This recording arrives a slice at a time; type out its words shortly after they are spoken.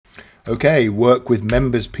Okay, work with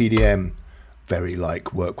Members PDM. Very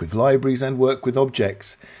like work with libraries and work with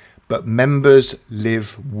objects. But members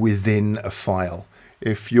live within a file.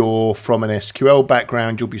 If you're from an SQL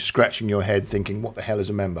background, you'll be scratching your head thinking, what the hell is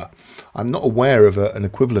a member? I'm not aware of an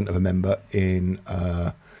equivalent of a member in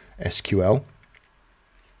SQL.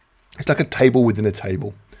 It's like a table within a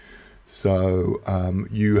table. So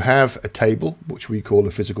you have a table, which we call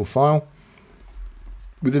a physical file.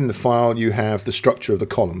 Within the file, you have the structure of the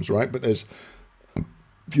columns, right? But if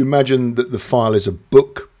you imagine that the file is a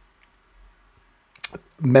book,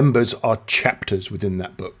 members are chapters within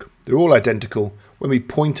that book. They're all identical. When we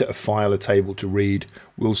point at a file, a table to read,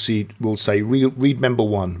 we'll say read member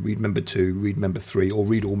 1, read member 2, read member 3, or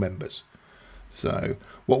read all members. So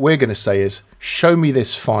what we're going to say is, show me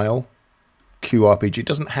this file, QRPG. It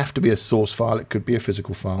doesn't have to be a source file. It could be a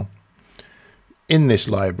physical file in this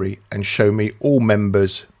library, and show me all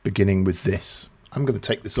members beginning with this. I'm going to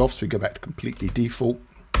take this off so we go back to completely default.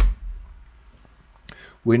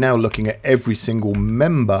 We're now looking at every single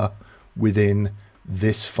member within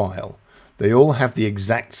this file. They all have the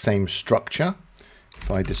exact same structure.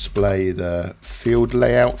 If I display the field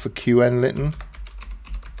layout for QN Litten,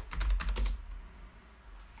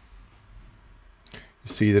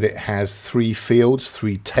 you see that it has 3 fields,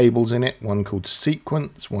 3 tables in it, one called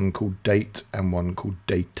sequence, one called date, and one called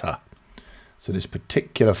data. So this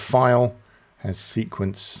particular file has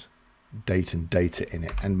sequence, date, and data in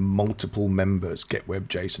it, and multiple members, get web,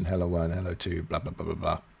 JSON, hello 1, hello 2, blah, blah, blah,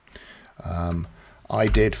 blah, blah. I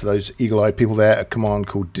did, for those eagle-eyed people there, a command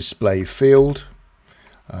called display field.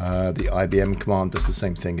 The IBM command does the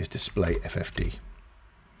same thing as display FFD.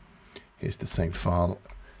 Here's the same file.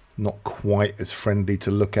 Not quite as friendly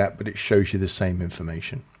to look at, but it shows you the same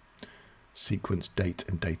information. Sequence, date,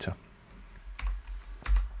 and data.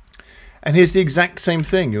 And here's the exact same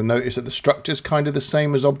thing. You'll notice that the structure is kind of the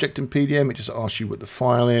same as object in PDM. It just asks you what the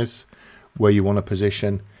file is, where you want to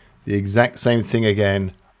position. The exact same thing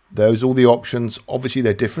again. Those are all the options. Obviously,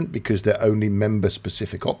 they're different because they're only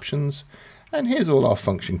member-specific options. And here's all our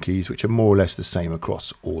function keys, which are more or less the same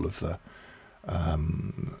across all of the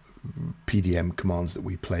PDM commands that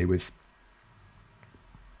we play with.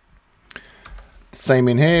 Same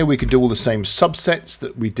in here. We can do all the same subsets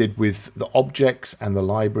that we did with the objects and the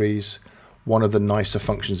libraries. One of the nicer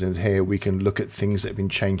functions in here, we can look at things that have been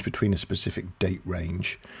changed between a specific date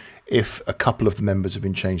range. If a couple of the members have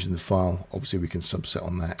been changed in the file, obviously we can subset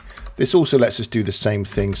on that. This also lets us do the same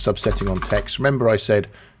thing, subsetting on text. Remember I said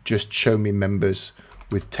just show me members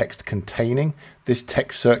with text containing. This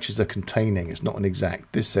text search is a containing, it's not an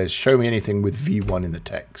exact. This says show me anything with V1 in the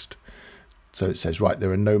text. So it says, right,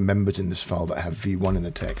 there are no members in this file that have V1 in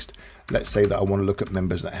the text. Let's say that I want to look at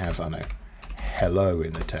members that have, I don't know, hello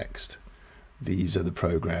in the text. These are the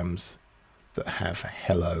programs that have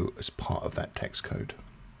hello as part of that text code.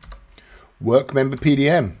 Work member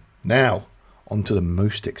PDM. Now, onto the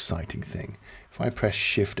most exciting thing. If I press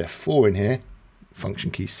Shift F4 in here,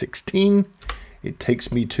 function key 16, it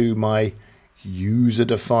takes me to my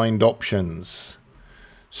user-defined options.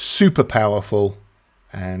 Super powerful,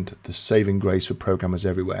 and the saving grace for programmers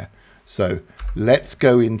everywhere. So let's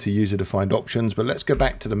go into user-defined options, but let's go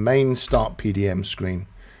back to the main Start PDM screen,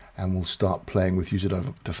 and we'll start playing with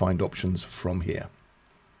user-defined options from here.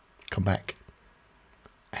 Come back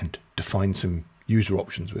and define some user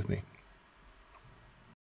options with me.